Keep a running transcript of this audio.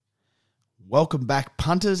Welcome back,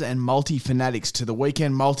 punters and multi-fanatics, to the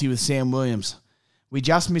weekend multi with Sam Williams. We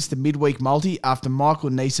just missed the midweek multi after Michael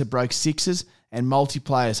Neser broke sixes and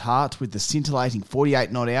multiplayers' hearts with the scintillating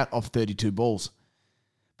 48 not out off 32 balls.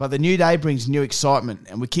 But the new day brings new excitement,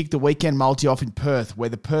 and we kick the weekend multi off in Perth, where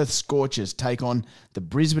the Perth Scorchers take on the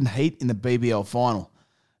Brisbane Heat in the BBL final.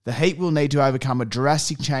 The Heat will need to overcome a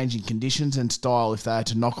drastic change in conditions and style if they are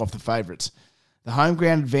to knock off the favourites. The home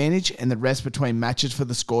ground advantage and the rest between matches for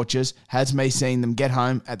the Scorchers has me seeing them get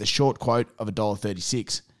home at the short quote of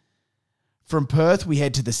 $1.36. From Perth, we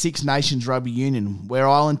head to the Six Nations Rugby Union, where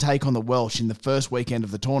Ireland take on the Welsh in the first weekend of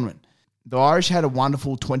the tournament. The Irish had a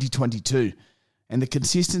wonderful 2022, and the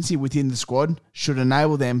consistency within the squad should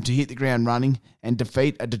enable them to hit the ground running and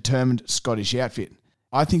defeat a determined Scottish outfit.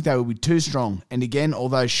 I think they will be too strong, and again,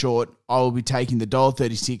 although short, I will be taking the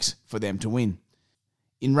 $1.36 for them to win.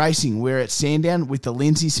 In racing, we're at Sandown with the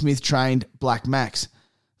Lindsay Smith-trained Black Max.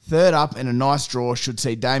 Third up and a nice draw should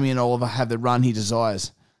see Damien Oliver have the run he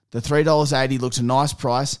desires. The $3.80 looks a nice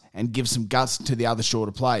price and gives some guts to the other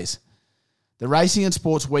shorter plays. The racing and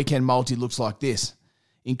sports weekend multi looks like this.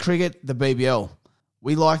 In cricket, the BBL.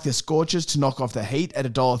 We like the Scorchers to knock off the Heat at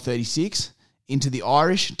 $1.36, into the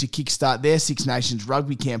Irish to kickstart their Six Nations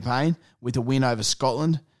rugby campaign with a win over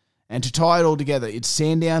Scotland, and to tie it all together, it's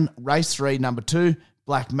Sandown, race 3, number 2,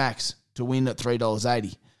 Black Max to win at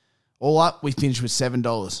 $3.80. All up, we finish with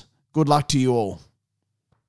 $7. Good luck to you all.